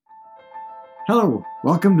Hello,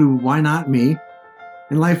 welcome to Why Not Me?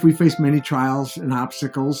 In life, we face many trials and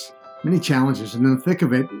obstacles, many challenges, and in the thick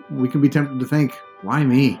of it, we can be tempted to think, why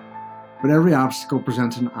me? But every obstacle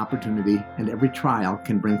presents an opportunity, and every trial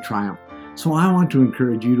can bring triumph. So I want to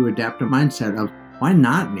encourage you to adapt a mindset of, why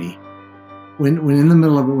not me? When in the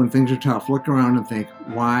middle of it, when things are tough, look around and think,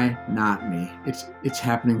 why not me? It's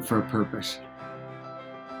happening for a purpose.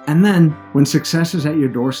 And then, when success is at your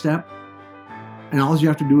doorstep, and all you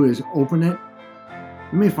have to do is open it,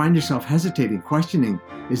 you may find yourself hesitating, questioning,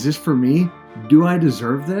 is this for me? Do I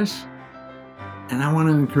deserve this? And I want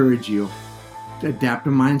to encourage you to adapt a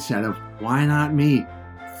mindset of, why not me?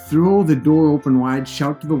 Throw the door open wide,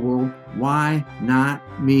 shout to the world, why not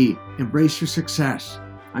me? Embrace your success.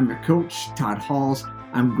 I'm your coach, Todd Halls.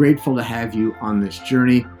 I'm grateful to have you on this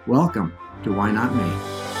journey. Welcome to Why Not Me?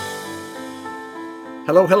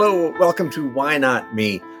 Hello. Welcome to Why Not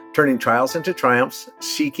Me? Turning trials into triumphs,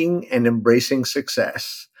 seeking and embracing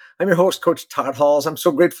success. I'm your host, Coach Todd Halls. I'm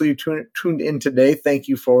so grateful you tuned in today. Thank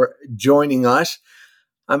you for joining us.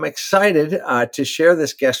 I'm excited to share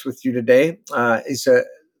this guest with you today. He's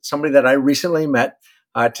somebody that I recently met.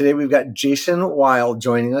 Today we've got Jason Wild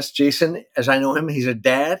joining us. Jason, as I know him, he's a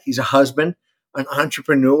dad, he's a husband, an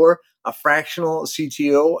entrepreneur, a fractional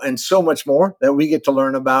CTO, and so much more that we get to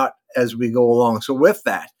learn about as we go along. So with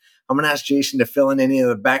that, I'm going to ask Jason to fill in any of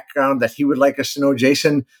the background that he would like us to know.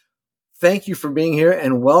 Jason, thank you for being here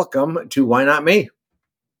and welcome to Why Not Me?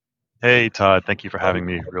 Hey, Todd. Thank you for having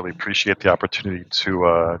me. Really appreciate the opportunity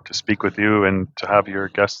to speak with you and to have your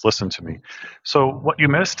guests listen to me. So what you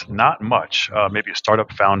missed? Not much. Maybe a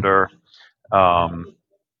startup founder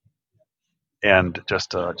and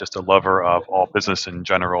just a lover of all business in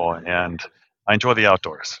general. And I enjoy the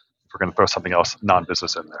outdoors. We're going to throw something else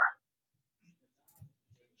non-business in there.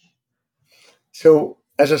 So,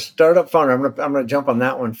 as a startup founder, I'm gonna jump on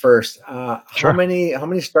that one first. Sure. How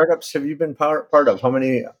many startups have you been part of? How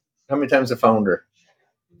many times a founder?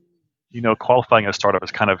 Qualifying a startup is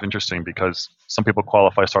kind of interesting because some people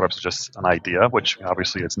qualify startups as just an idea, which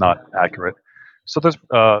obviously it's not accurate. So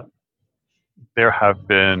there have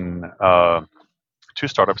been two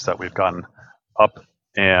startups that we've gotten up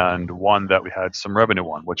and one that we had some revenue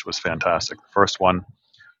on, which was fantastic. The first one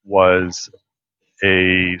was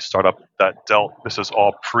a startup that this is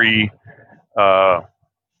all pre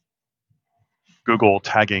Google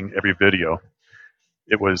tagging every video.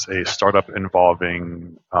 It was a startup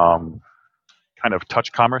involving kind of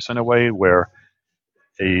touch commerce in a way where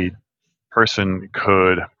a person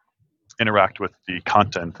could interact with the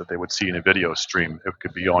content that they would see in a video stream. It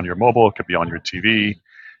could be on your mobile, it could be on your TV,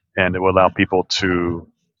 and it will allow people to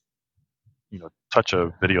touch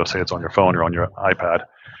a video, say it's on your phone or on your iPad.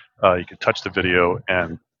 You could touch the video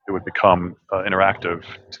and it would become interactive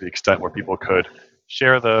to the extent where people could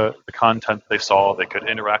share the content they saw. They could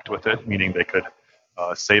interact with it, meaning they could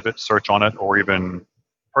save it, search on it, or even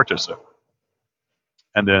purchase it.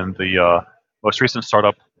 And then the most recent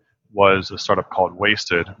startup was a startup called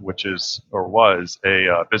Wasted, which was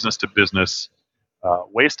a business-to-business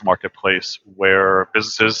waste marketplace where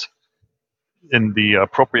businesses in the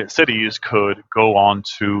appropriate cities could go on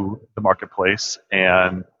to the marketplace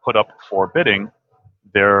and put up for bidding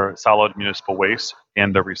their solid municipal waste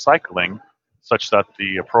and their recycling, such that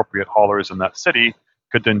the appropriate haulers in that city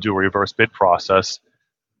could then do a reverse bid process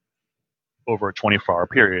over a 24-hour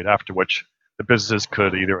period, after which the businesses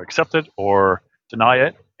could either accept it or deny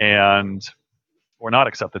it, or not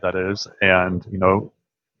accept it, that is, and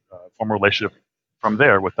form a relationship from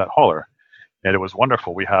there with that hauler. And it was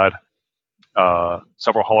wonderful. We had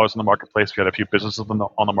several haulers in the marketplace. We had a few businesses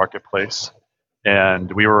on the marketplace,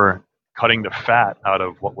 and we were cutting the fat out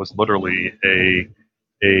of what was literally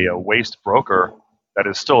a waste broker that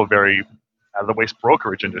is still out of the waste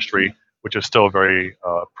brokerage industry, which is still a very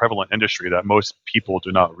prevalent industry that most people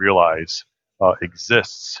do not realize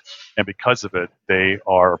exists. And because of it, they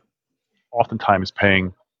are oftentimes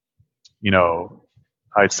paying,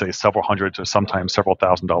 I'd say several hundred to sometimes several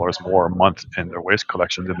 $1,000s more a month in their waste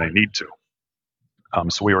collection than they need to.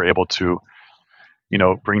 So we were able to,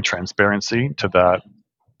 bring transparency to that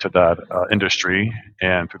industry,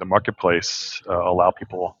 and through the marketplace, allow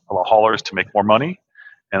haulers to make more money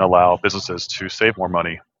and allow businesses to save more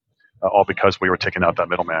money, all because we were taking out that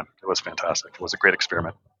middleman. It was fantastic. It was a great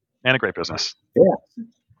experiment and a great business. Yeah.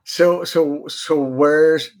 So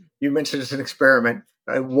you mentioned it's an experiment.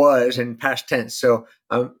 It was in past tense. So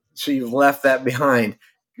you've left that behind.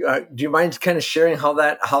 Do you mind kind of sharing how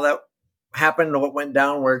that happened, what went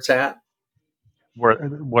down, where it's at?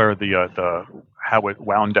 Where the how it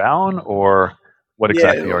wound down, or what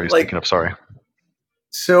exactly are you speaking of? Sorry.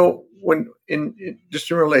 So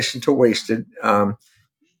just in relation to Wasted,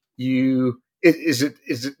 is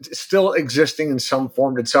it still existing in some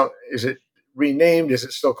form? Is it renamed? Is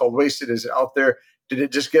it still called Wasted? Is it out there? Did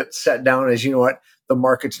it just get set down as, you know what, the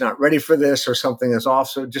market's not ready for this, or something is off?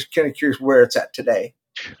 So just kind of curious where it's at today.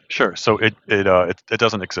 Sure. So it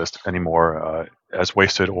doesn't exist anymore as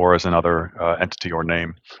Wasted or as another entity or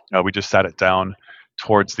name. We just sat it down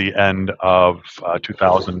towards the end of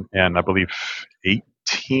 2000 and I believe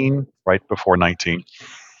 18, right before 19,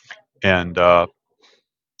 and I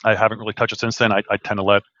haven't really touched it since then. I tend to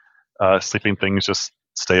let sleeping things just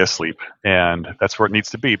stay asleep, and that's where it needs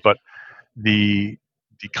to be. But the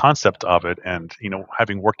the concept of it, and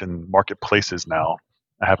having worked in marketplaces now,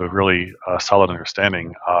 I have a really solid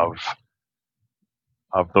understanding of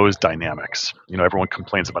those dynamics. Everyone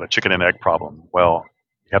complains about a chicken and egg problem. Well,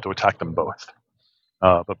 you have to attack them both.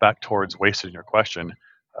 But back towards Wasted in your question,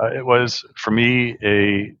 it was for me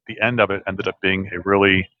the end of it ended up being a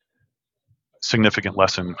really significant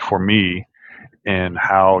lesson for me in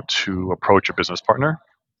how to approach a business partner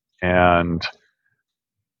and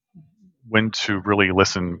when to really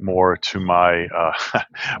listen more to my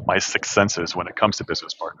my sixth senses when it comes to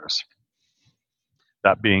business partners.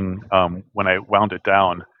 That being, when I wound it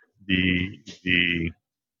down, the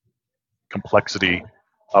complexity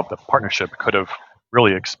of the partnership could have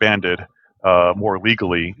really expanded more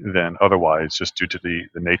legally than otherwise, just due to the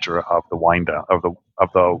nature of the wind down of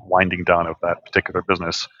the winding down of that particular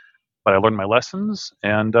business. But I learned my lessons,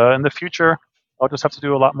 and in the future, I'll just have to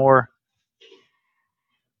do a lot more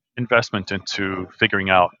investment into figuring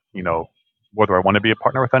out, whether I want to be a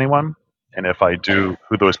partner with anyone, and if I do,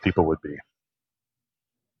 who those people would be.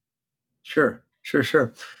 Sure, sure,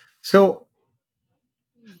 sure. So,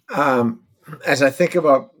 as I think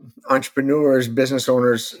about entrepreneurs, business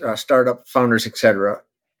owners, startup founders, etc.,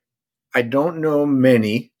 I don't know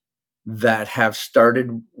many that have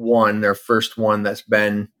started their first one that's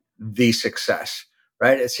been the success,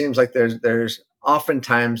 right? It seems like there's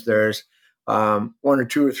oftentimes there's one or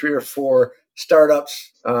two or three or four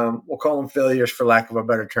startups. We'll call them failures for lack of a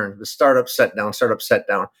better term. The startup set down.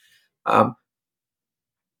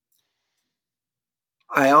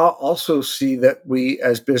 I also see that we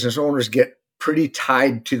as business owners get pretty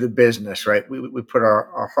tied to the business, right? We put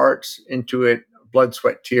our hearts into it, blood,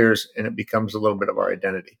 sweat, tears, and it becomes a little bit of our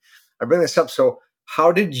identity. I bring this up. So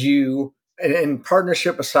how did you, and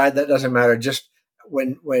partnership aside, that doesn't matter. Just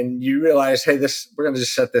when you realize, hey, we're going to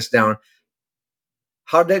just set this down.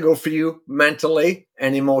 How did that go for you mentally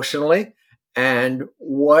and emotionally? And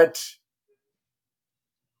what,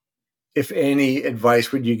 if any,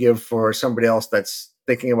 advice would you give for somebody else that's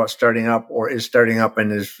thinking about starting up or is starting up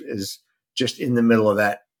and is just in the middle of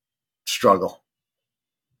that struggle?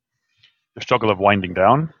 The struggle of winding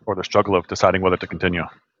down, or the struggle of deciding whether to continue?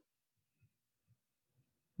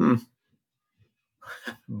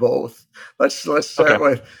 Both. Let's start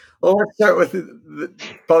with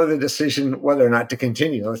probably the decision whether or not to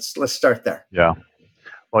continue. Let's start there. Yeah.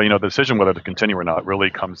 Well, the decision whether to continue or not really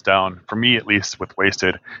comes down, for me at least, with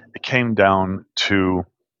Wasted, it came down to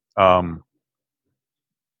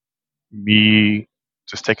me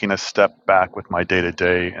just taking a step back with my day to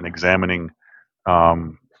day and examining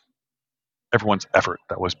everyone's effort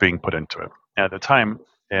that was being put into it. And at the time,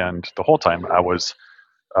 and the whole time, I was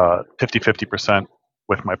 50-50%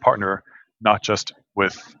 with my partner, not just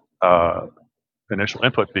with initial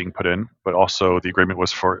input being put in, but also the agreement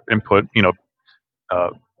was for input,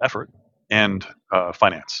 effort and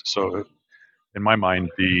finance. So in my mind,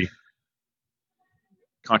 the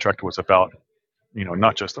contract was about,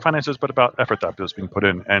 not just the finances, but about effort that was being put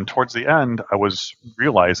in. And towards the end, I was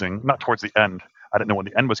realizing, not towards the end, I didn't know when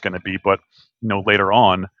the end was going to be, but later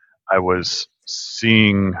on, I was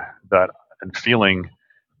seeing that and feeling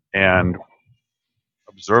and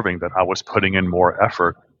observing that I was putting in more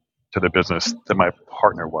effort to the business than my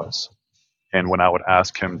partner was. And when I would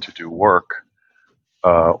ask him to do work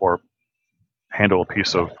or handle a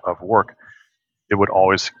piece of work, it would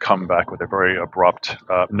always come back with a very abrupt,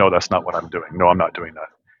 no, that's not what I'm doing. No, I'm not doing that.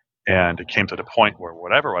 And it came to the point where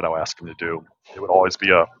whatever I would ask him to do, it would always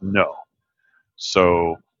be a no.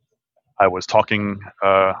 So I was talking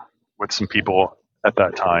with some people at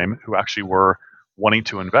that time who actually were wanting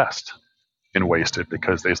to invest in Wasted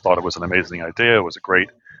because they thought it was an amazing idea. It was a great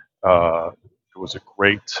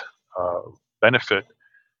benefit,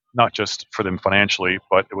 not just for them financially,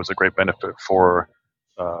 but it was a great benefit for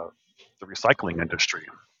the recycling industry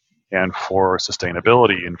and for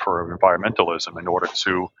sustainability and for environmentalism in order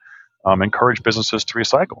to encourage businesses to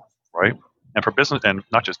recycle, right? And for business, and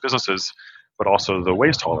not just businesses, but also the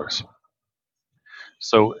waste haulers.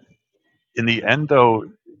 So In the end, though,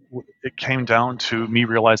 it came down to me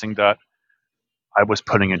realizing that I was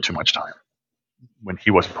putting in too much time when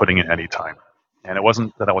he wasn't putting in any time. And it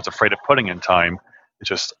wasn't that I was afraid of putting in time, it's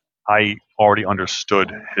just I already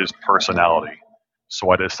understood his personality. So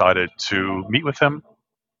I decided to meet with him,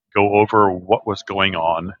 go over what was going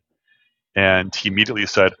on, and he immediately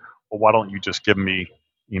said, "Well, why don't you just give me,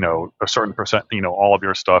 a certain percent, all of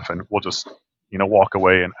your stuff, and we'll just, walk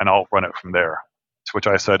away and I'll run it from there." To which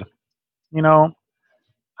I said, you know,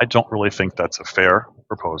 I don't really think that's a fair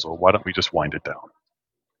proposal. Why don't we just wind it down?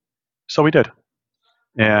 So we did.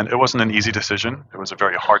 And it wasn't an easy decision. It was a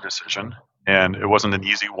very hard decision. And it wasn't an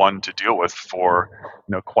easy one to deal with for,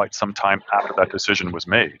 quite some time after that decision was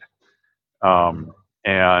made.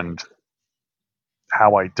 And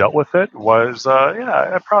how I dealt with it was,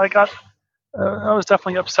 I probably I was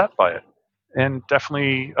definitely upset by it and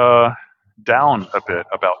definitely down a bit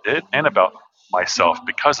about it and about myself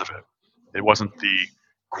because of it. It wasn't the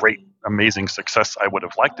great, amazing success I would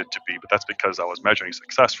have liked it to be, but that's because I was measuring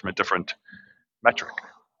success from a different metric,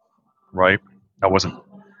 right? I wasn't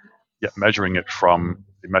yet measuring it from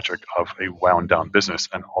the metric of a wound down business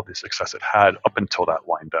and all the success it had up until that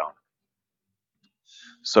wind down.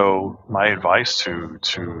 So my advice to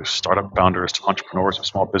startup founders, to entrepreneurs, or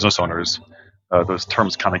small business owners, those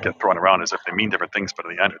terms kind of get thrown around as if they mean different things, but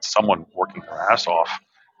in the end, it's someone working their ass off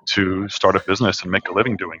to start a business and make a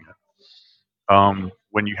living doing it.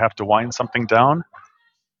 When you have to wind something down,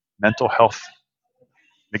 mental health,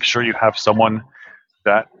 make sure you have someone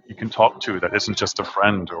that you can talk to that isn't just a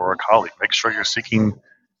friend or a colleague. Make sure you're seeking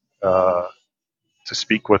to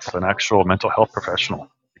speak with an actual mental health professional,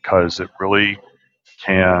 because it really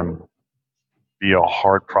can be a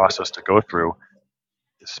hard process to go through,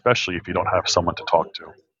 especially if you don't have someone to talk to.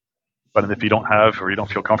 But if you don't have, or you don't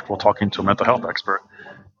feel comfortable talking to a mental health expert,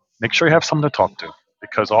 make sure you have someone to talk to,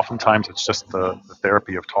 because oftentimes it's just the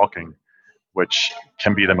therapy of talking which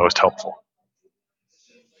can be the most helpful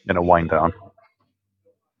in a wind down.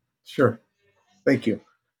 Sure. Thank you.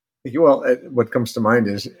 Thank you. Well, what comes to mind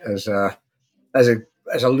is as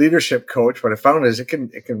a leadership coach, what I found is it can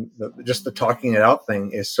just the talking it out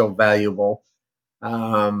thing is so valuable.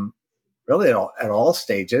 Really at all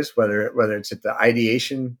stages, whether it's at the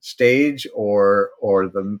ideation stage or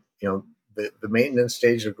the the maintenance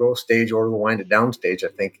stage, the growth stage, or the wind it down stage. I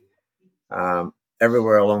think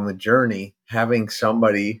everywhere along the journey, having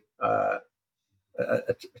somebody,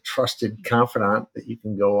 a trusted confidant that you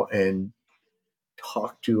can go and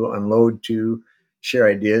talk to, unload to, share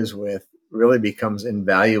ideas with, really becomes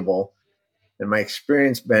invaluable. And my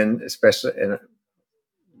experience been, especially in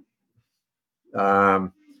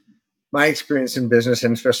my experience in business,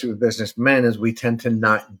 and especially with businessmen, is we tend to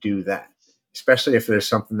not do that, especially if there's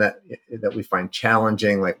something that we find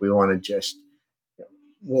challenging. Like, we want to just,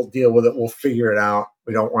 we'll deal with it, we'll figure it out.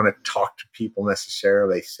 We don't want to talk to people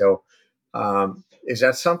necessarily. So is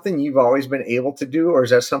that something you've always been able to do, or is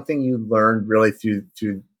that something you learned really through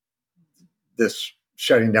this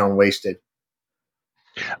shutting down Wasted?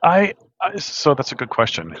 So that's a good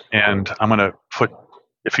question, and I'm going to put,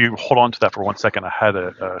 if you hold on to that for 1 second, I had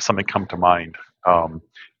something come to mind.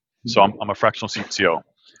 So I'm a fractional CTO.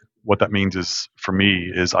 What that means is, for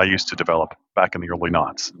me, is I used to develop back in the early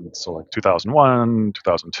noughts, so like 2001,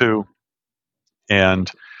 2002,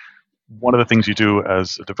 and one of the things you do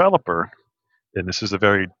as a developer, and this is a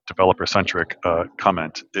very developer-centric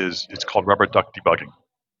comment, is it's called rubber duck debugging,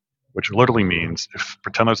 which literally means,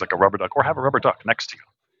 pretend there's like a rubber duck, or have a rubber duck next to you.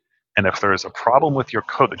 And if there's a problem with your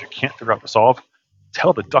code that you can't figure out to solve,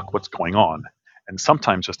 tell the duck what's going on. And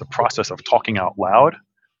sometimes just the process of talking out loud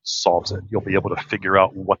solves it. You'll be able to figure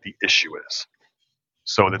out what the issue is.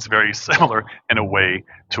 So that's very similar in a way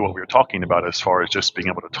to what we were talking about as far as just being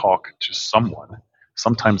able to talk to someone.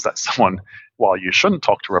 Sometimes that someone, while you shouldn't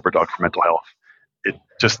talk to a rubber duck for mental health, it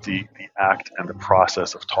just the act and the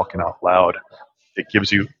process of talking out loud, it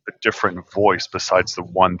gives you a different voice besides the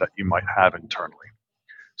one that you might have internally.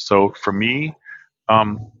 So for me,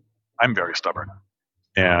 I'm very stubborn,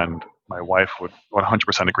 and my wife would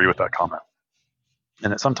 100% agree with that comment.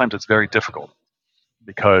 And sometimes it's very difficult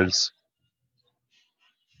because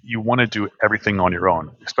you want to do everything on your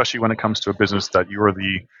own, especially when it comes to a business that you're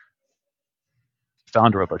the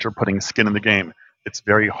founder of, that you're putting skin in the game. It's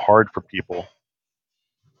very hard for people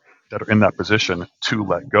that are in that position to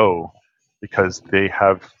let go because they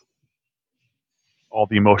have all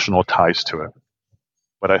the emotional ties to it.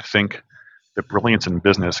 But I think the brilliance in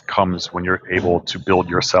business comes when you're able to build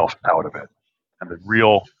yourself out of it. And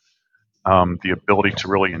the ability to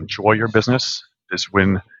really enjoy your business is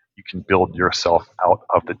when you can build yourself out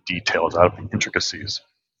of the details, out of the intricacies.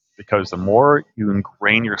 because the more you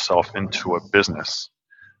ingrain yourself into a business,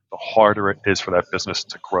 the harder it is for that business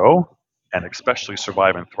to grow and especially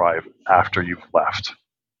survive and thrive after you've left.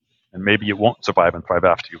 And maybe it won't survive and thrive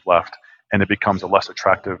after you've left, and it becomes a less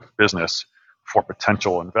attractive business for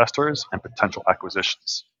potential investors and potential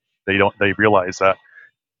acquisitions. They realize that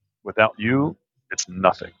without you, it's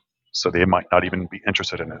nothing. So they might not even be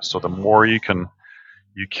interested in it. So the more you can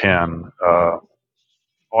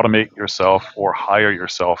automate yourself or hire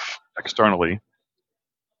yourself externally,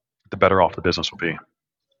 the better off the business will be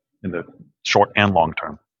in the short and long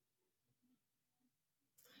term.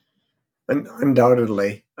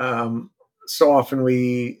 Undoubtedly. So often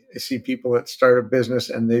we see people that start a business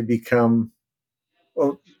and they become,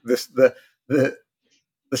 well, the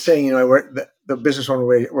saying, I wear the business owner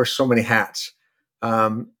wears so many hats,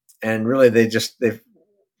 and really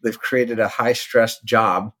they've created a high stress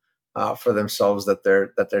job for themselves that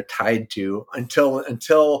they're tied to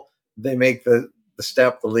until they make the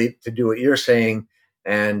step, the leap to do what you're saying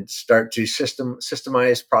and start to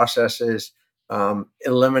systemize processes,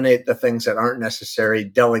 eliminate the things that aren't necessary,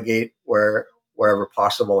 delegate wherever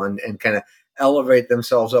possible, and kind of elevate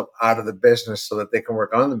themselves up out of the business so that they can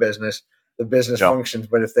work on the business. The business functions,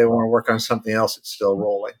 but if they want to work on something else, it's still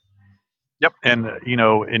rolling. Yep, and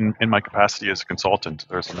in my capacity as a consultant,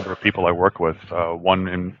 there's a number of people I work with.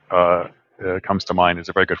 One comes to mind is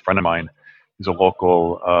a very good friend of mine. He's a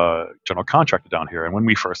local general contractor down here, and when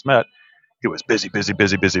we first met, he was busy, busy,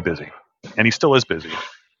 busy, busy, busy, and he still is busy.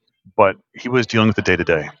 But he was dealing with the day to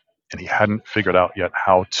day, and he hadn't figured out yet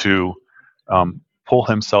how to pull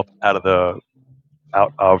himself out of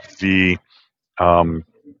the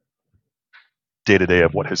day to day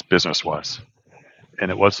of what his business was. And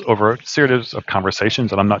it was over a series of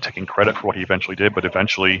conversations, and I'm not taking credit for what he eventually did, but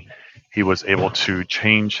eventually he was able to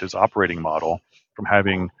change his operating model from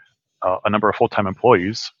having a number of full-time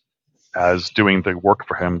employees as doing the work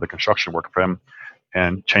for him, the construction work for him,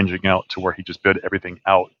 and changing out to where he just bid everything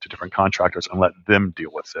out to different contractors and let them deal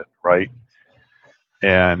with it, right?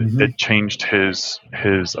 And it changed his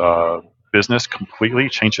business completely,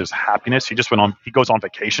 changed his happiness. He goes on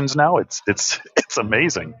vacations now. It's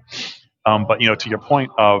amazing. But to your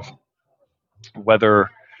point of whether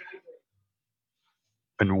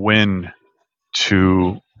and when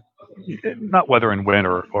to, not whether and when,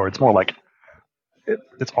 or it's more like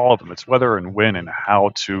it's all of them. It's whether and when and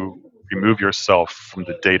how to remove yourself from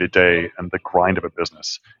the day to day and the grind of a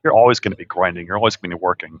business. You're always going to be grinding. You're always going to be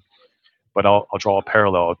working. But I'll draw a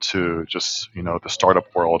parallel to just the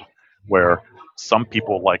startup world, where some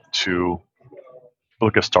people like to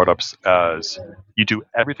look at startups as you do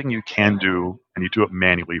everything you can do and you do it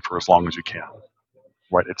manually for as long as you can.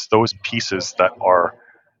 Right? It's those pieces that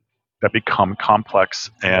become complex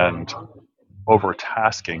and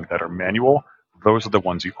overtasking that are manual. Those are the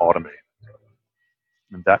ones you automate.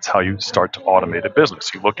 And that's how you start to automate a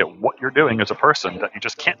business. You look at what you're doing as a person that you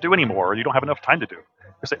just can't do anymore, or you don't have enough time to do.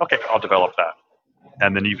 You say, okay, I'll develop that.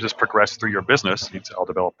 And then you just progress through your business. You say, I'll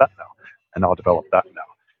develop that now, and I'll develop that now.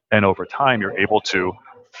 And over time, you're able to,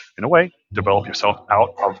 in a way, develop yourself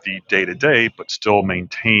out of the day-to-day, but still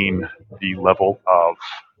maintain the level of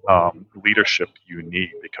leadership you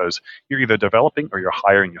need, because you're either developing or you're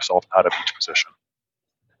hiring yourself out of each position.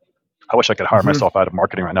 I wish I could hire myself out of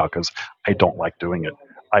marketing right now because I don't like doing it.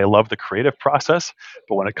 I love the creative process,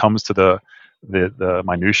 but when it comes to the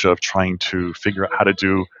minutia of trying to figure out how to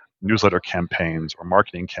do newsletter campaigns or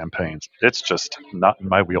marketing campaigns, it's just not in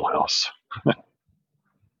my wheelhouse.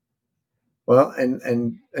 Well,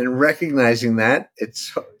 and recognizing that,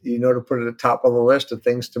 it's to put it at the top of the list of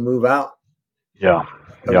things to move out. Yeah.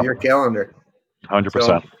 Of your calendar. 100%.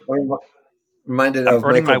 So, reminded of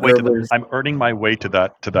Michael Gerber's. I'm earning my way to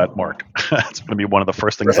that mark. It's going to be one of the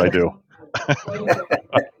first things I do.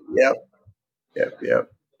 Yep.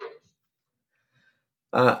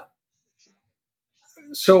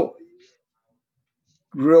 So,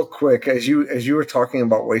 real quick, as you were talking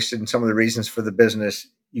about wasted and some of the reasons for the business,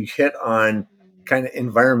 you hit on kind of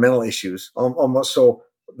environmental issues. Almost, so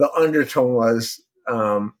the undertone was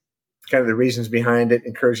kind of the reasons behind it,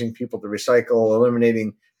 encouraging people to recycle,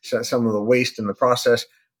 eliminating some of the waste in the process.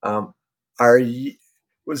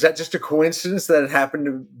 Was that just a coincidence that it happened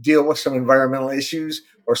to deal with some environmental issues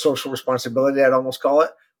or social responsibility, I'd almost call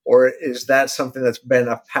it? Or is that something that's been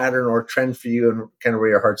a pattern or trend for you and kind of where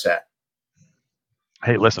your heart's at?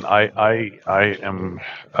 Hey, listen, I am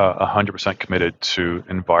 100% committed to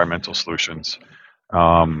environmental solutions.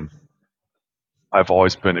 I've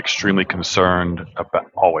always been extremely concerned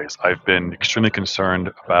about, I've been extremely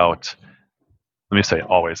concerned about, let me say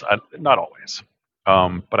always, not always,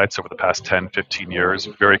 but I'd say over the past 10, 15 years,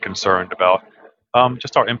 very concerned about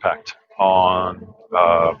Just our impact on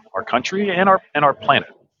our country and our planet,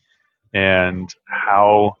 and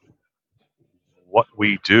how what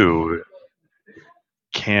we do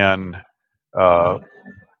can uh,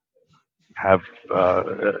 have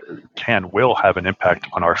will have an impact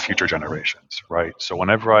on our future generations, right? So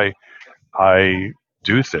whenever I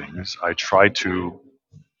do things, I try to,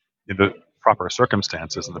 in the proper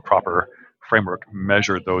circumstances and the proper framework,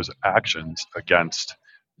 measure those actions against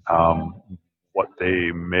um, what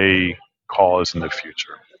they may cause in the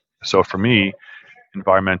future. So for me,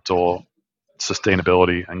 environmental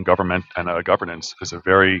sustainability and governance is a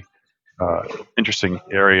very interesting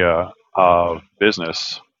area of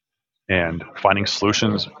business, and finding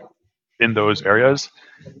solutions in those areas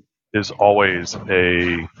is always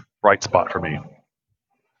a bright spot for me.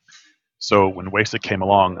 So when Wasted came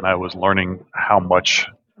along and I was learning how much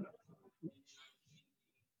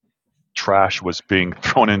trash was being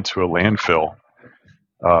thrown into a landfill,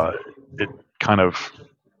 uh, it kind of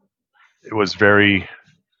it was very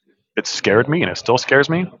it scared me, and it still scares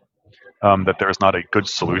me, that there's not a good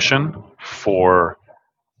solution for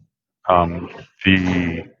um,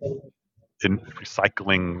 the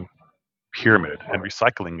recycling pyramid. And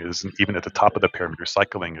recycling is even at the top of the pyramid.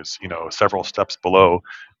 Recycling is, several steps below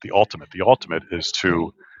the ultimate. The ultimate is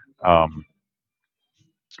to um,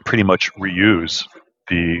 pretty much reuse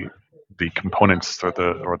the components or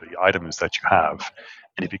the items that you have.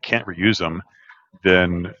 And if you can't reuse them,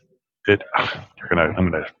 then it I'm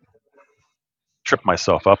gonna trip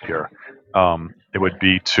myself up here. It would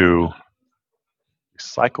be to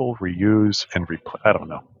recycle, reuse, and replace. I don't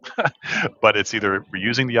know, but it's either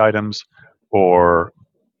reusing the items or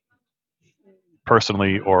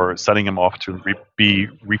personally, or setting them off to be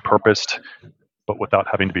repurposed, but without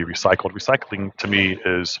having to be recycled. Recycling to me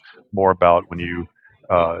is more about when you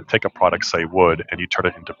take a product, say wood, and you turn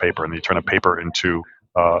it into paper, and you turn a paper into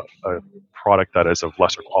a product that is of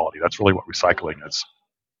lesser quality. That's really what recycling is.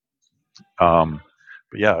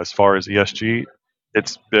 But yeah, as far as ESG,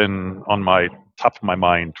 it's been on my top of my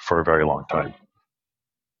mind for a very long time.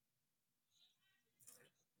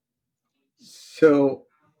 So,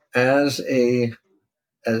 as a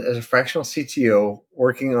fractional CTO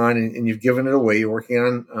working on, and you've given it away, you're working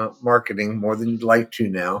on marketing more than you'd like to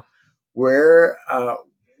now. Where are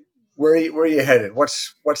you headed?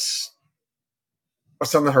 What's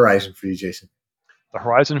on the horizon for you, Jason? The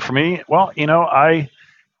horizon for me, well, I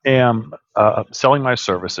am selling my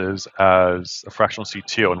services as a fractional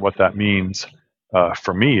CTO, and what that means,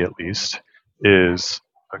 for me at least, is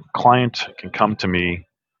a client can come to me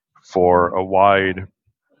for a wide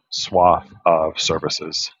swath of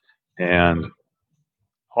services, and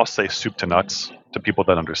I'll say soup to nuts to people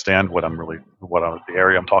that understand the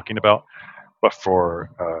area I'm talking about. But for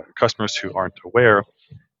customers who aren't aware,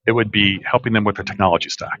 it would be helping them with their technology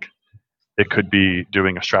stack. It could be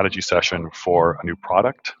doing a strategy session for a new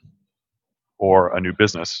product or a new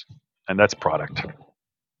business, and that's product.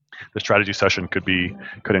 The strategy session could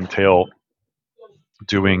entail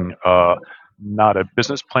doing not a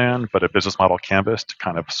business plan, but a business model canvas to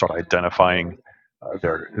kind of start identifying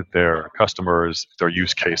their customers, their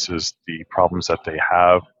use cases, the problems that they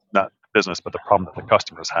have, not business, but the problem that the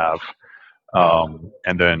customers have,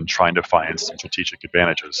 and then trying to find some strategic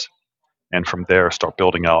advantages. And from there, start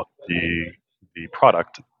building out the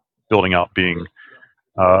product, building out being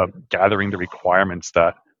gathering the requirements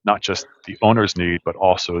that not just the owners need, but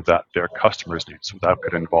also that their customers need. So that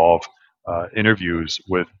could involve interviews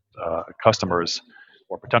with customers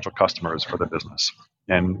or potential customers for the business.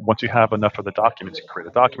 And once you have enough of the documents, you create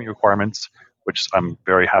the document requirements, which I'm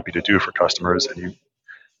very happy to do for customers. And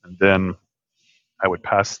then I would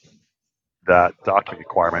pass that document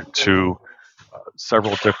requirement to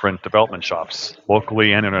several different development shops,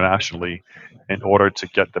 locally and internationally, in order to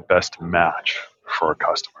get the best match for a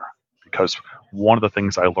customer. Because one of the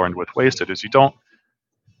things I learned with Wasted is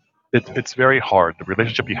it's very hard. The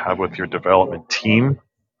relationship you have with your development team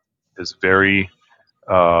is very,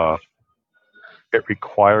 uh, it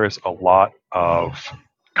requires a lot of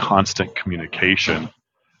constant communication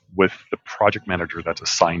with the project manager that's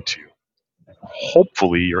assigned to you.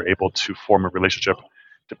 Hopefully, you're able to form a relationship,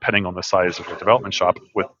 depending on the size of your development shop,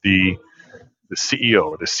 with the CEO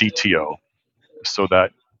or the CTO, so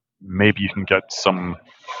that maybe you can get some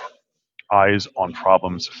eyes on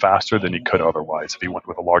problems faster than you could otherwise if you went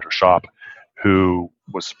with a larger shop who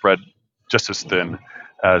was spread just as thin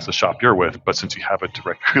as the shop you're with. But since you have a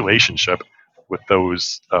direct relationship with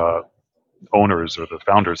those owners or the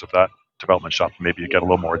founders of that development shop, maybe you get a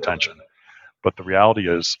little more attention. But the reality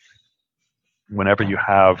is, whenever you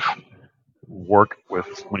have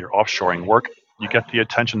when you're offshoring work, you get the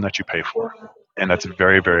attention that you pay for. And that's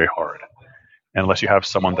very, very hard. And unless you have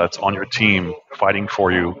someone that's on your team fighting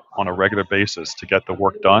for you on a regular basis to get the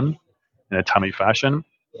work done in a timely fashion,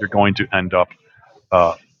 you're going to end up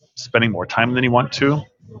spending more time than you want to.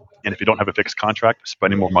 And if you don't have a fixed contract,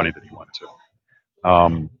 spending more money than you want to.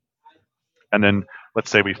 And then let's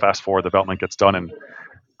say we fast forward, the development gets done, and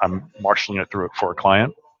I'm marshaling it through for a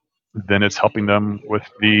client. Then it's helping them with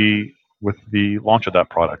the launch of that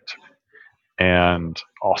product, and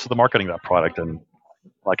also the marketing of that product. And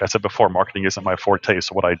like I said before, marketing isn't my forte.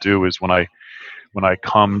 So what I do is when I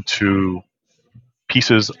come to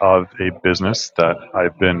pieces of a business that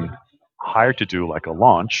I've been hired to do, like a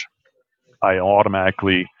launch, I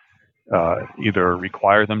automatically either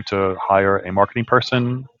require them to hire a marketing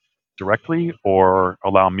person directly, or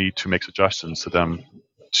allow me to make suggestions to them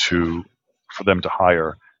for them to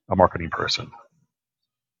hire a marketing person.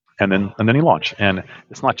 And then you launch. And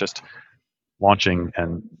it's not just launching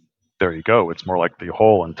and there you go. It's more like the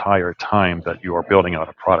whole entire time that you are building out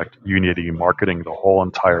a product, you need to be marketing the whole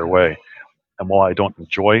entire way. And while I don't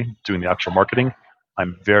enjoy doing the actual marketing,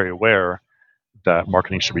 I'm very aware that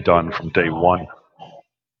marketing should be done from day one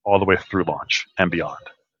all the way through launch and beyond.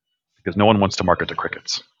 Because no one wants to market to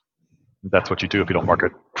crickets. That's what you do if you don't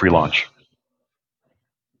market pre-launch.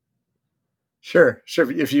 Sure.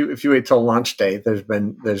 If you wait till launch day,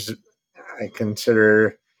 I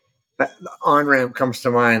consider the on-ramp comes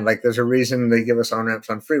to mind. Like there's a reason they give us on-ramps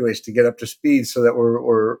on freeways to get up to speed so that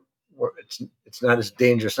we're it's not as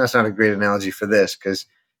dangerous. That's not a great analogy for this because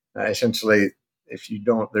essentially if you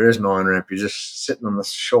don't, there is no on-ramp. You're just sitting on the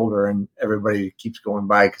shoulder and everybody keeps going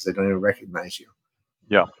by because they don't even recognize you.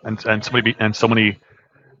 Yeah. And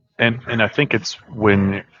I think it's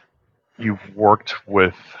when you've worked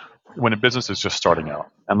with, when a business is just starting out,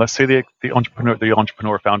 and let's say the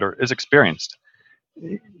entrepreneur founder is experienced.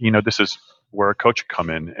 This is where a coach would come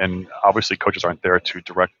in, and obviously coaches aren't there to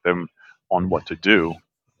direct them on what to do.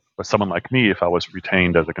 But someone like me, if I was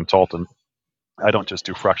retained as a consultant, I don't just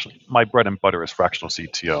do fractional. My bread and butter is fractional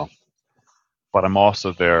CTO, but I'm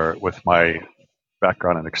also there with my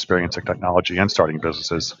background and experience in technology and starting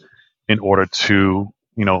businesses in order to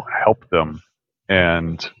help them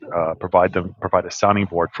and provide a sounding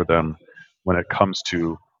board for them when it comes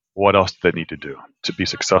to what else they need to do to be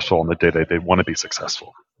successful on the day they want to be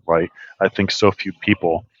successful, right? I think so few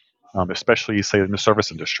people, especially say in the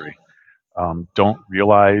service industry, don't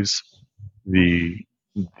realize the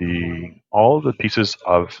all of the pieces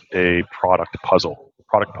of a product puzzle.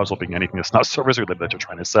 Product puzzle being anything that's not service related that you're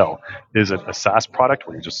trying to sell. Is it a SaaS product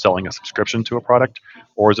where you're just selling a subscription to a product,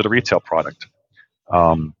 or is it a retail product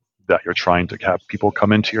that you're trying to have people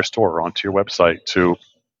come into your store or onto your website to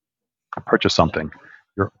purchase something?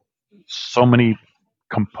 You're so many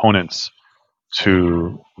components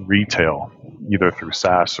to retail, either through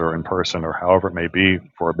SaaS or in person or however it may be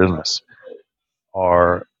for a business,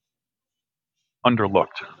 are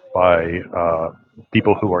underlooked by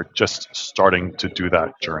people who are just starting to do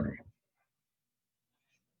that journey.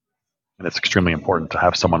 And it's extremely important to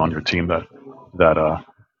have someone on your team that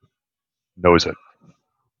knows it.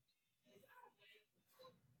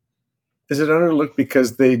 Is it underlooked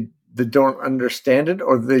because they don't understand it,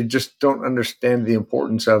 or they just don't understand the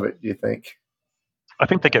importance of it, do you think? I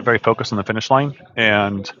think they get very focused on the finish line,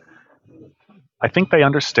 and I think they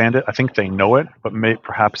understand it. I think they know it, but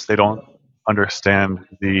perhaps they don't understand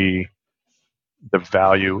the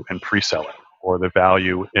value in pre-selling, or the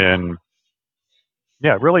value in,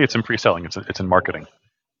 really it's in pre-selling. It's in marketing.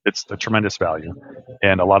 It's a tremendous value,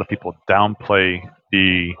 and a lot of people downplay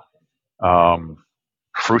the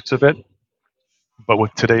fruits of it. But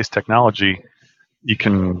with today's technology, you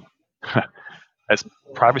can, as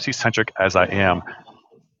privacy-centric as I am,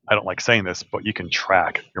 I don't like saying this, but you can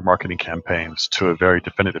track your marketing campaigns to a very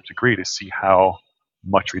definitive degree to see how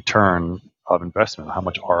much return of investment, how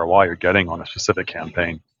much ROI you're getting on a specific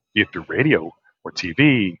campaign, be it through radio or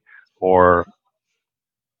TV or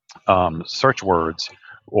search words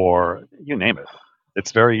or you name it.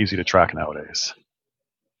 It's very easy to track nowadays.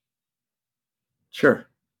 Sure.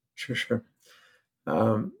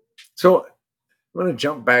 So I'm going to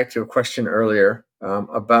jump back to a question earlier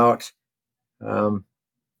about the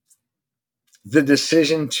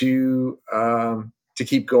decision to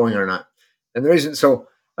keep going or not. And the reason,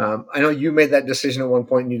 I know you made that decision at one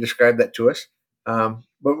point and you described that to us. But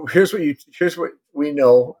here's what we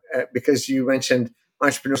know, because you mentioned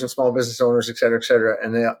entrepreneurs and small business owners, et cetera,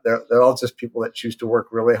 and they're all just people that choose to work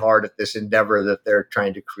really hard at this endeavor that they're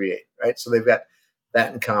trying to create, right? So they've got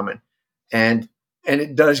that in common, and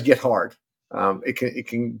it does get hard. It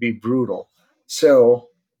can be brutal. So,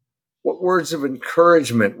 what words of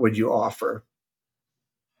encouragement would you offer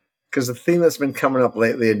because the theme that's been coming up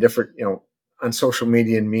lately in different, on social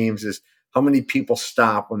media and memes is how many people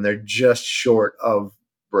stop when they're just short of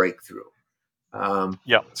breakthrough.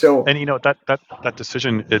 Yeah. So, And that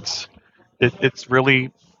decision, it's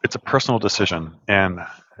a personal decision. And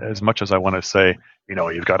as much as I want to say,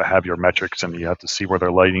 you've got to have your metrics and you have to see where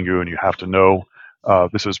they're lighting you and you have to know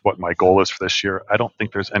this is what my goal is for this year. I don't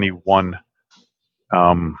think there's any one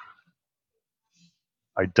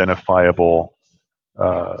identifiable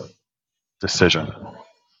decision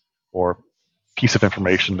or piece of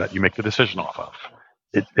information that you make the decision off of.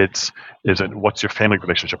 What's your family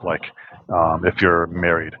relationship like? If you're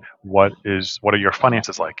married, what are your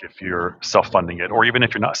finances like? If you're self-funding it, or even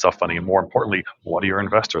if you're not self-funding it, more importantly, what are your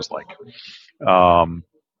investors like?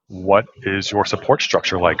 What is your support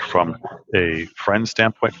structure like from a friend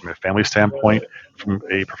standpoint, from a family standpoint, from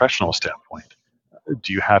a professional standpoint?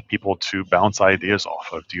 Do you have people to bounce ideas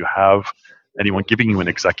off of? Do you have anyone giving you an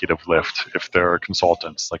executive lift if they're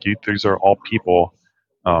consultants? These are all people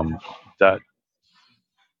that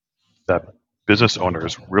business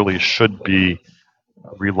owners really should be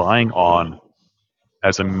relying on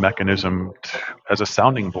as a mechanism, as a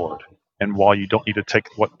sounding board. And while you don't need to take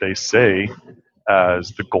what they say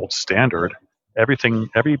as the gold standard, every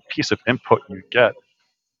piece of input you get,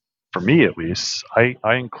 for me at least, I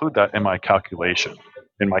include that in my calculations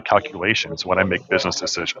when I make business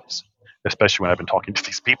decisions, especially when I've been talking to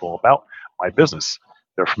these people about my business.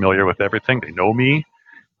 They're familiar with everything. They know me,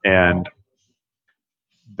 and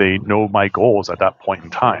they know my goals at that point in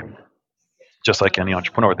time. Just like any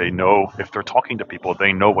entrepreneur, they know if they're talking to people,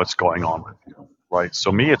 they know what's going on with you, right?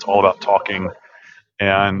 So me, it's all about talking,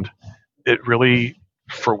 and it really,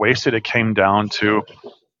 for Wasted, it came down to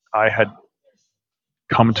I had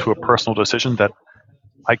come to a personal decision that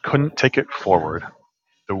I couldn't take it forward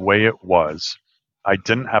the way it was. I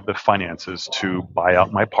didn't have the finances to buy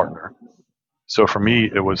out my partner. So for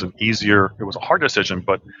me, it was a hard decision,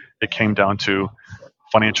 but it came down to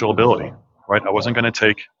financial ability, right? I wasn't going to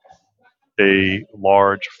take a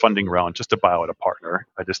large funding round just to buy out a partner.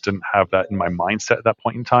 I just didn't have that in my mindset at that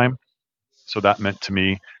point in time. So that meant to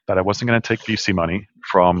me that I wasn't going to take VC money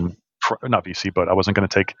not VC, but I wasn't going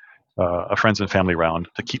to take a friends and family round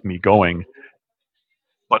to keep me going,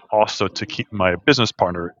 but also to keep my business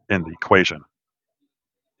partner in the equation.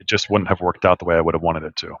 It just wouldn't have worked out the way I would have wanted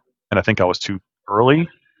it to. And I think I was too early.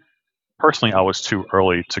 Personally, I was too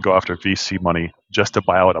early to go after VC money just to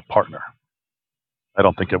buy out a partner.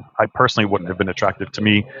 I personally wouldn't have been attractive to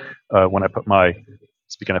me when I put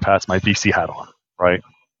speaking of hats, my VC hat on, right?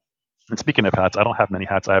 And speaking of hats, I don't have many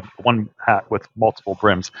hats. I have one hat with multiple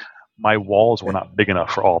brims. My walls were not big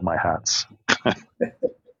enough for all of my hats.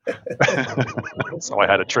 So I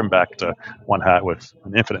had to trim back to one hat with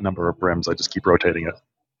an infinite number of brims. I just keep rotating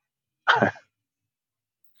it.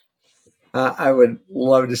 I would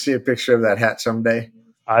love to see a picture of that hat someday.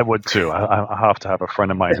 I would too. I have to have a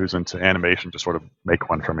friend of mine who's into animation to sort of make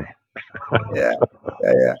one for me. Yeah.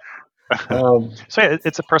 So yeah,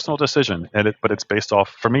 it's a personal decision, but it's based off.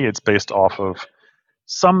 For me, it's based off of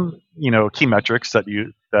some key metrics that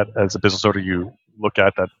as a business owner you look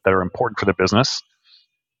at that are important for the business.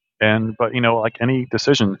 But like any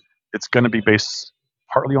decision, it's going to be based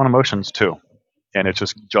partly on emotions too, and it's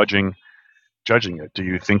just judging it. Do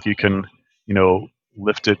you think you can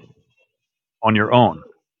lift it on your own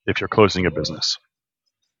if you're closing a business,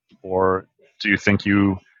 or do you think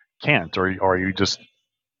you can't, or are you just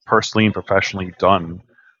personally and professionally done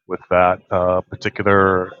with that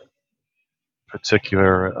particular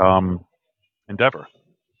endeavor?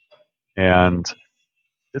 And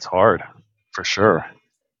it's hard, for sure.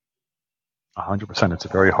 100%. It's a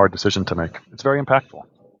very hard decision to make. It's very impactful.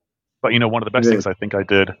 But one of the best things I think I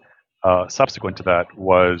did subsequent to that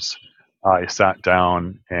was I sat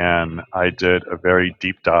down and I did a very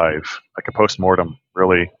deep dive, like a postmortem,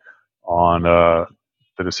 really, on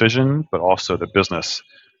the decision, but also the business,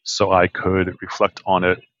 so I could reflect on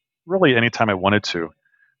it really anytime I wanted to.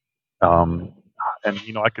 And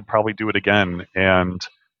I could probably do it again and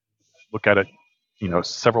look at it,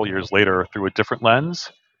 several years later through a different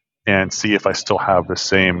lens and see if I still have the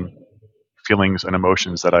same feelings and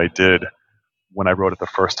emotions that I did when I wrote it the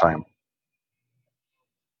first time.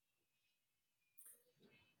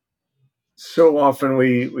 So often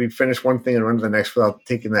we finish one thing and run to the next without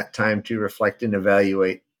taking that time to reflect and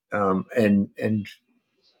evaluate, and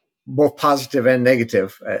both positive and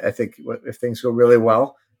negative. I think if things go really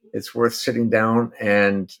well, it's worth sitting down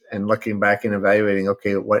and looking back and evaluating.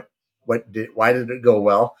 Okay, why did it go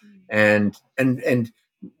well? And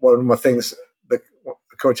one of the things the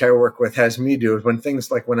coach I work with has me do is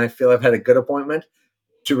when I feel I've had a good appointment,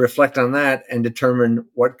 to reflect on that and determine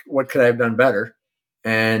what could I have done better.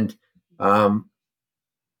 And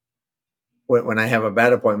when I have a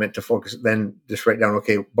bad appointment, to focus, then just write down,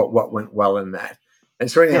 okay, but what went well in that.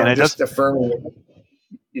 And so anyhow, and it just does. affirming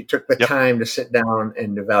you took the Yep. time to sit down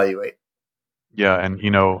and evaluate. Yeah, and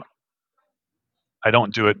I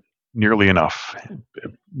don't do it nearly enough.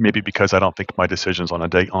 Maybe because I don't think my decisions on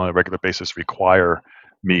a regular basis require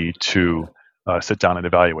me to sit down and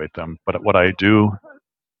evaluate them. But what I do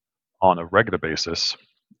on a regular basis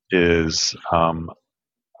is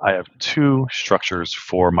I have two structures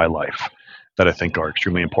for my life that I think are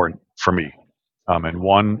extremely important for me. And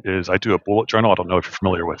one is I do a bullet journal. I don't know if you're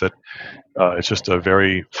familiar with it. It's just a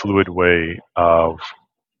very fluid way of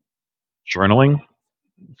journaling.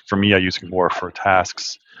 For me, I use it more for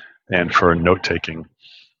tasks and for note taking.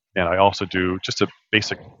 And I also do just a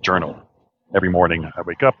basic journal. Every morning I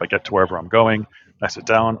wake up, I get to wherever I'm going, I sit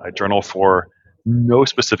down, I journal for no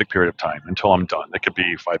specific period of time until I'm done. It could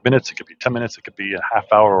be 5 minutes, it could be 10 minutes, it could be a half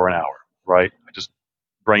hour or an hour, right? I just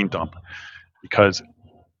brain dump, because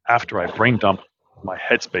after I brain dump, my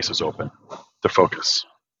headspace is open to focus,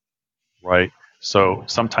 right? So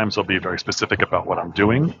sometimes I'll be very specific about what I'm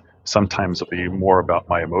doing. Sometimes it'll be more about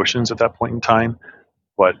my emotions at that point in time.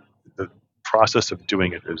 But the process of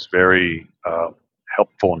doing it is very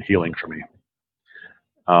helpful and healing for me.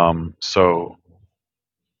 So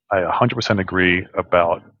I 100% agree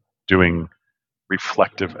about doing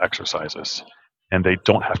reflective exercises, and they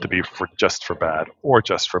don't have to be just for bad or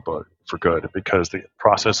just for good, because the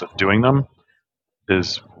process of doing them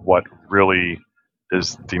is what really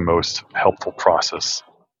is the most helpful process.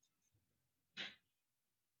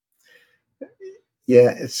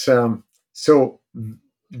 Yeah, it's so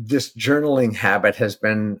this journaling habit has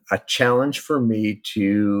been a challenge for me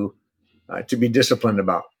to be disciplined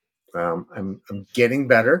about. I'm getting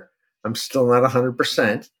better. I'm still not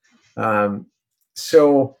 100%.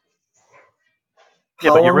 So Yeah,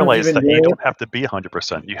 how but you long have you realize been that you doing it? don't have to be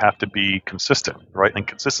 100%. You have to be consistent, right? And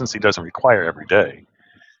consistency doesn't require every day.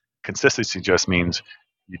 Consistency just means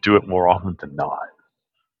you do it more often than not,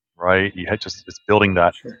 right? It's building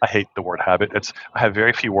that. Sure. I hate the word habit. I have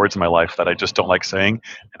very few words in my life that I just don't like saying,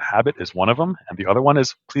 and habit is one of them. And the other one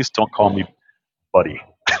is, please don't call me buddy.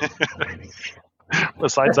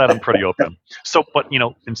 Besides that, I'm pretty open. So, but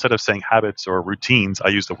instead of saying habits or routines, I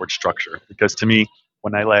use the word structure, because to me,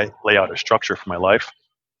 when I lay out a structure for my life,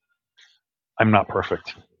 I'm not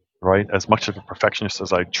perfect, right? As much of a perfectionist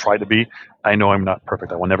as I try to be, I know I'm not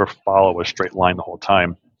perfect. I will never follow a straight line the whole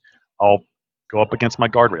time. I'll go up against my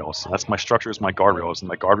guardrails. And that's my structure, is my guardrails, and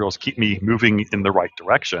my guardrails keep me moving in the right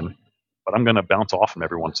direction. But I'm going to bounce off them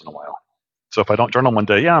every once in a while. So if I don't journal one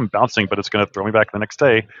day, yeah, I'm bouncing, but it's going to throw me back the next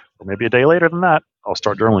day, or maybe a day later than that, I'll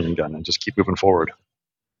start journaling again and just keep moving forward.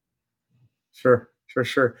 Sure.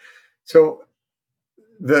 So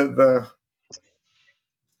the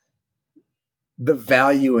the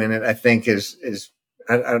value in it, I think, is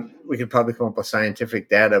we could probably come up with scientific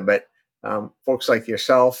data, but folks like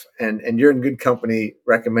yourself and you're in good company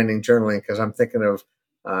recommending journaling, because I'm thinking of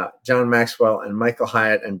John Maxwell and Michael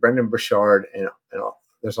Hyatt and Brendan Burchard, and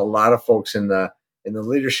there's a lot of folks in the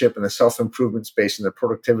leadership and the self improvement space and the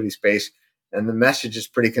productivity space, and the message is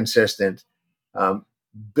pretty consistent.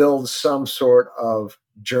 Build some sort of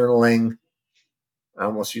journaling. I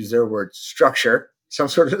almost use their word, structure, some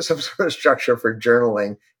sort of structure for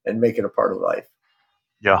journaling, and make it a part of life.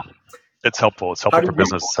 Yeah, it's helpful. It's helpful for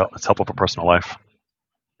business. It's helpful for personal life.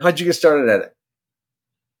 How'd you get started at it?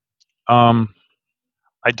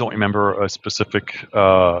 I don't remember a specific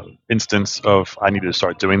instance of I needed to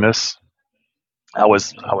start doing this. I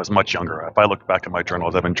was much younger. If I look back at my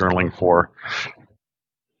journals, I've been journaling for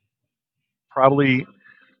probably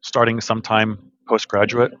starting sometime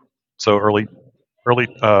postgraduate, so late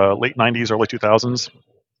 90s, early 2000s.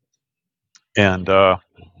 And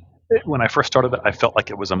when I first started it, I felt like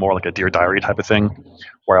it was more like a Dear Diary type of thing,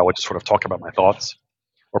 where I would just sort of talk about my thoughts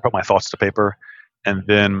or put my thoughts to paper. And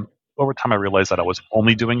then over time, I realized that I was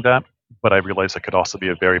only doing that, but I realized it could also be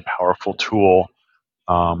a very powerful tool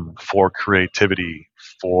for creativity,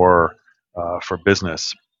 for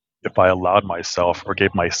business, if I allowed myself or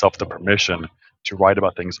gave myself the permission to write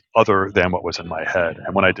about things other than what was in my head.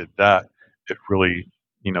 And when I did that, it really,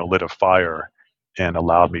 lit a fire and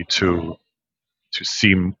allowed me to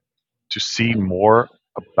see more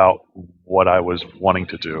about what I was wanting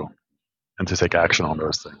to do and to take action on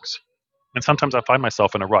those things. And sometimes I find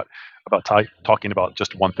myself in a rut about talking about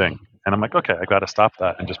just one thing, and I'm like, okay, I got to stop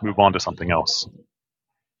that and just move on to something else.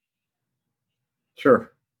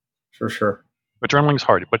 Sure. But journaling is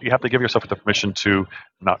hard, but you have to give yourself the permission to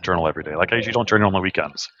not journal every day. Like I usually don't journal on the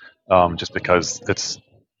weekends, just because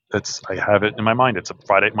I have it in my mind. It's a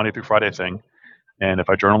Monday through Friday thing. And if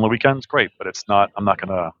I journal on the weekends, great. But it's not. I'm not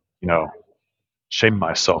gonna, shame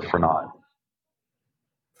myself for not.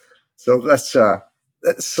 So that's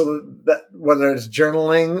so that whether it's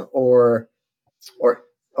journaling or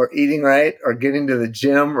or eating right or getting to the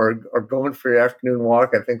gym or going for your afternoon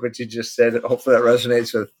walk, I think what you just said, hopefully that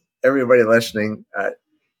resonates with everybody listening.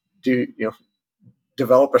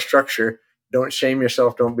 Develop a structure. Don't shame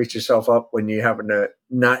yourself. Don't beat yourself up when you happen to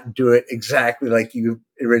not do it exactly like you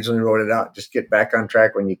originally wrote it out. Just get back on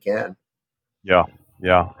track when you can. Yeah,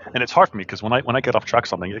 yeah. And it's hard for me because when I get off track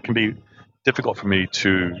something, it can be difficult for me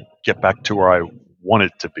to get back to where I want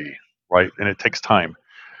it to be, right? And it takes time.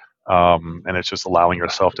 And it's just allowing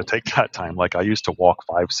yourself to take that time. Like I used to walk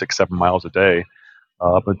 5, 6, 7 miles a day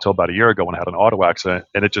up until about a year ago when I had an auto accident,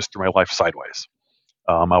 and it just threw my life sideways.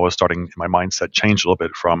 I was starting, my mindset changed a little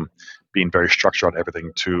bit from being very structured on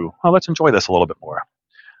everything to, oh, let's enjoy this a little bit more.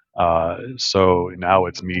 So now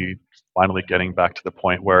it's me finally getting back to the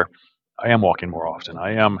point where I am walking more often.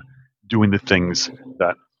 I am doing the things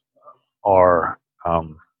that are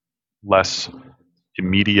less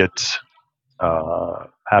immediate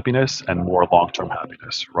happiness and more long-term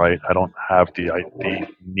happiness. Right? I don't have the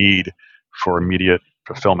need for immediate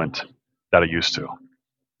fulfillment that I used to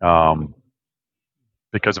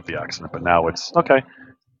because of the accident. But now it's okay.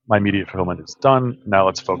 My immediate fulfillment is done. Now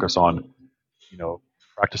let's focus on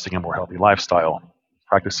practicing a more healthy lifestyle,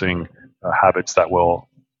 practicing habits that will,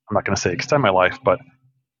 I'm not going to say extend my life, but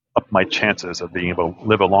up my chances of being able to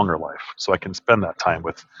live a longer life so I can spend that time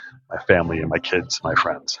with my family and my kids, my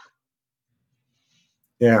friends.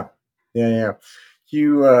 Yeah.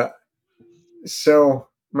 So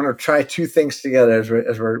I'm going to try two things together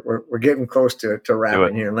as we're getting close to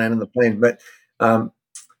wrapping here and landing the plane. But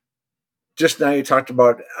just now you talked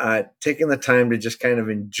about taking the time to just kind of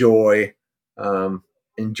enjoy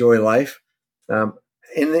life.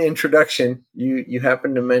 In the introduction, you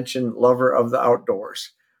happened to mention lover of the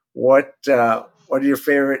outdoors. What are your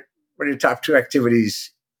favorite? What are your top two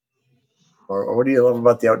activities, or what do you love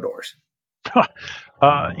about the outdoors?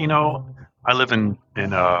 I live in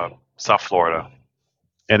South Florida,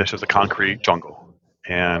 and it's just a concrete jungle.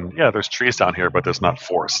 And yeah, there's trees down here, but there's not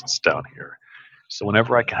forests down here. So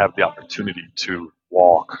whenever I can have the opportunity to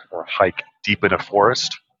walk or hike deep in a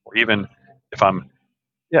forest, or even if I'm,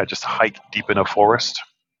 just hike deep in a forest,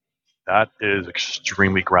 that is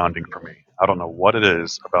extremely grounding for me. I don't know what it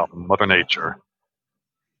is about Mother Nature,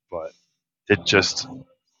 but it just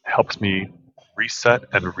helps me reset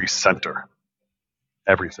and recenter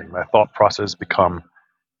everything. My thought process become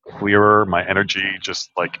clearer. My energy just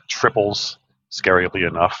like triples, scarily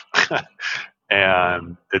enough.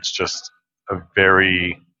 And it's just a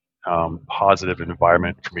very positive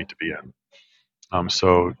environment for me to be in.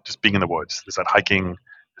 So just being in the woods, is that hiking?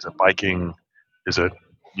 Is it biking? Is it,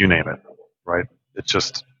 you name it, right? It's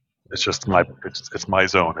just it's my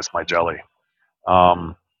zone. It's my jelly.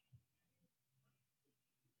 Um,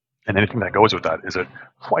 and anything that goes with that. Is it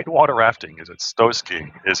whitewater rafting? Is it snow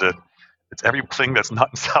skiing? It's everything that's not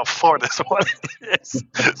in South Florida is what it is.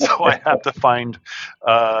 So I have to find,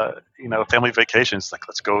 family vacations. Like,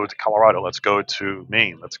 let's go to Colorado. Let's go to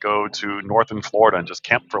Maine. Let's go to northern Florida and just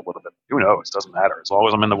camp for a little bit. Who knows? Doesn't matter. As long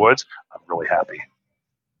as I'm in the woods, I'm really happy.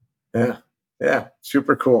 Yeah,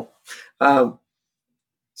 super cool.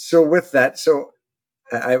 So with that,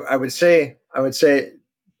 I would say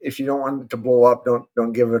if you don't want it to blow up,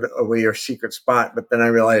 don't give it away your secret spot. But then I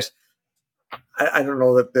realized I don't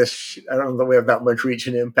know I don't know that we have that much reach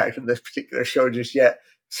and impact in this particular show just yet.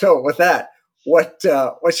 So with that, what's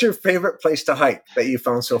your favorite place to hike that you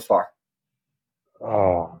found so far?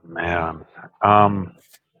 Oh man, I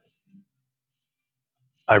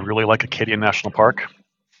really like Acadia National Park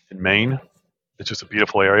in Maine. It's just a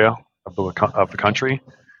beautiful area of the country.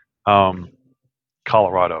 Um,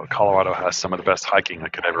 Colorado has some of the best hiking I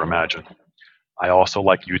could ever imagine. I also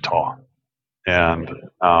like Utah, and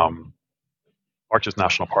Arches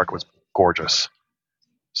National Park was gorgeous.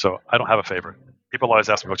 So I don't have a favorite. People always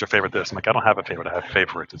ask me, "What's your favorite?" This I'm like, I don't have a favorite. I have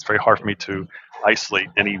favorites. It's very hard for me to isolate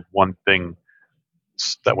any one thing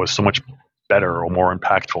that was so much better or more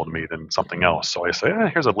impactful to me than something else. So I say,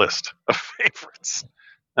 here's a list of favorites.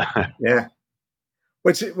 Yeah,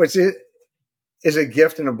 which is a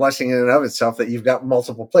gift and a blessing in and of itself that you've got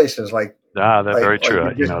multiple places. That's very true.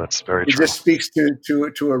 That's very true. It just speaks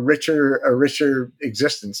to a richer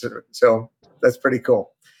existence. So that's pretty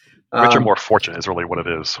cool. Richer, more fortunate is really what it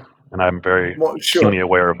is, and I'm very keenly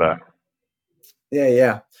aware of that.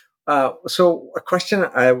 Yeah. So a question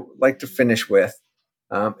I would like to finish with: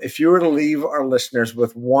 if you were to leave our listeners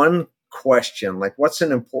with one question, like what's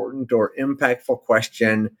an important or impactful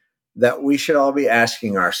question that we should all be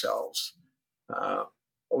asking ourselves?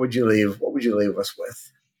 What would you leave us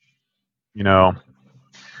with?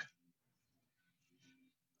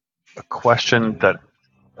 A question that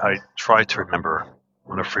I try to remember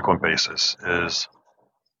on a frequent basis is,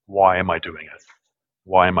 why am I doing it?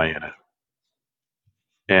 Why am I in it?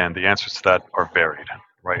 And the answers to that are varied,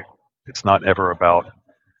 right? It's not ever about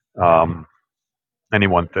any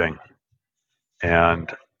one thing. And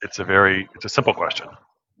it's a simple question,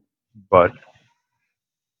 but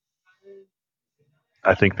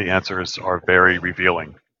I think the answers are very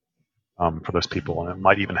revealing for those people, and it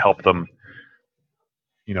might even help them,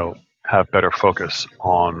 have better focus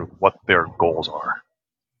on what their goals are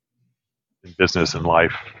in business and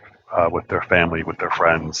life, with their family, with their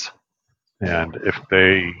friends. And if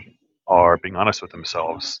they are being honest with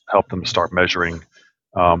themselves, help them start measuring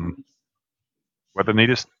whether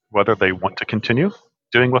they want to continue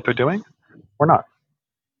doing what they're doing or not.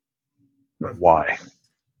 Why?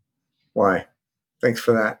 Thanks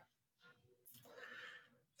for that.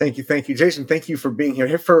 Thank you, Jason. Thank you for being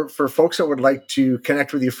here. For folks that would like to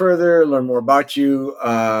connect with you further, learn more about you,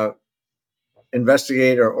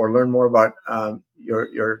 investigate or learn more about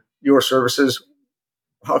your services,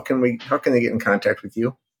 how can they get in contact with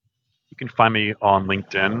you? You can find me on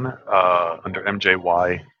LinkedIn under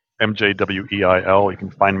MJWeil. You can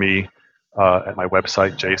find me at my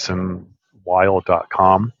website,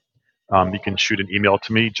 jasonweil.com. You can shoot an email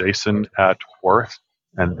to me, jason@worth,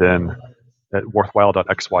 and then at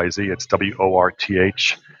worthweil.xyz. It's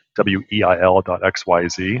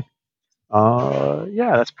worthweil.xyz.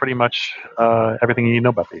 That's pretty much everything you need to know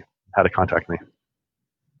about me, how to contact me.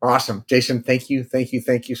 Awesome. Jason, thank you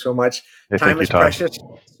so much. Hey, Time is precious,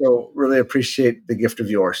 so really appreciate the gift of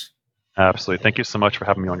yours. Absolutely. Thank you so much for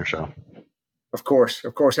having me on your show. Of course.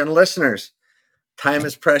 And listeners, time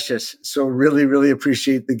is precious, so really, really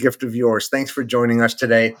appreciate the gift of yours. Thanks for joining us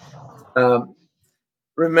today.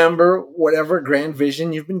 Remember, whatever grand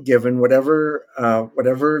vision you've been given, whatever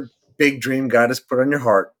big dream God has put on your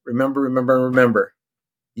heart, remember,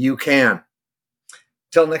 you can.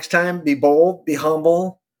 Till next time, be bold, be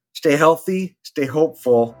humble, stay healthy, stay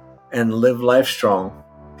hopeful, and live life strong.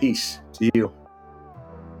 Peace to you.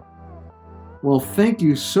 Well, thank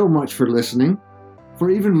you so much for listening. For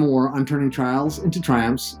even more on turning trials into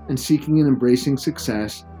triumphs and seeking and embracing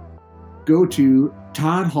success, go to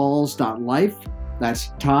toddhalls.life.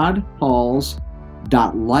 That's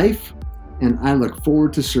toddhalls.life, and I look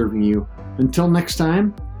forward to serving you. Until next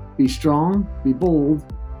time, be strong, be bold,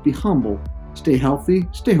 be humble, stay healthy,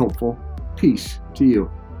 stay hopeful. Peace to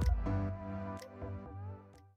you.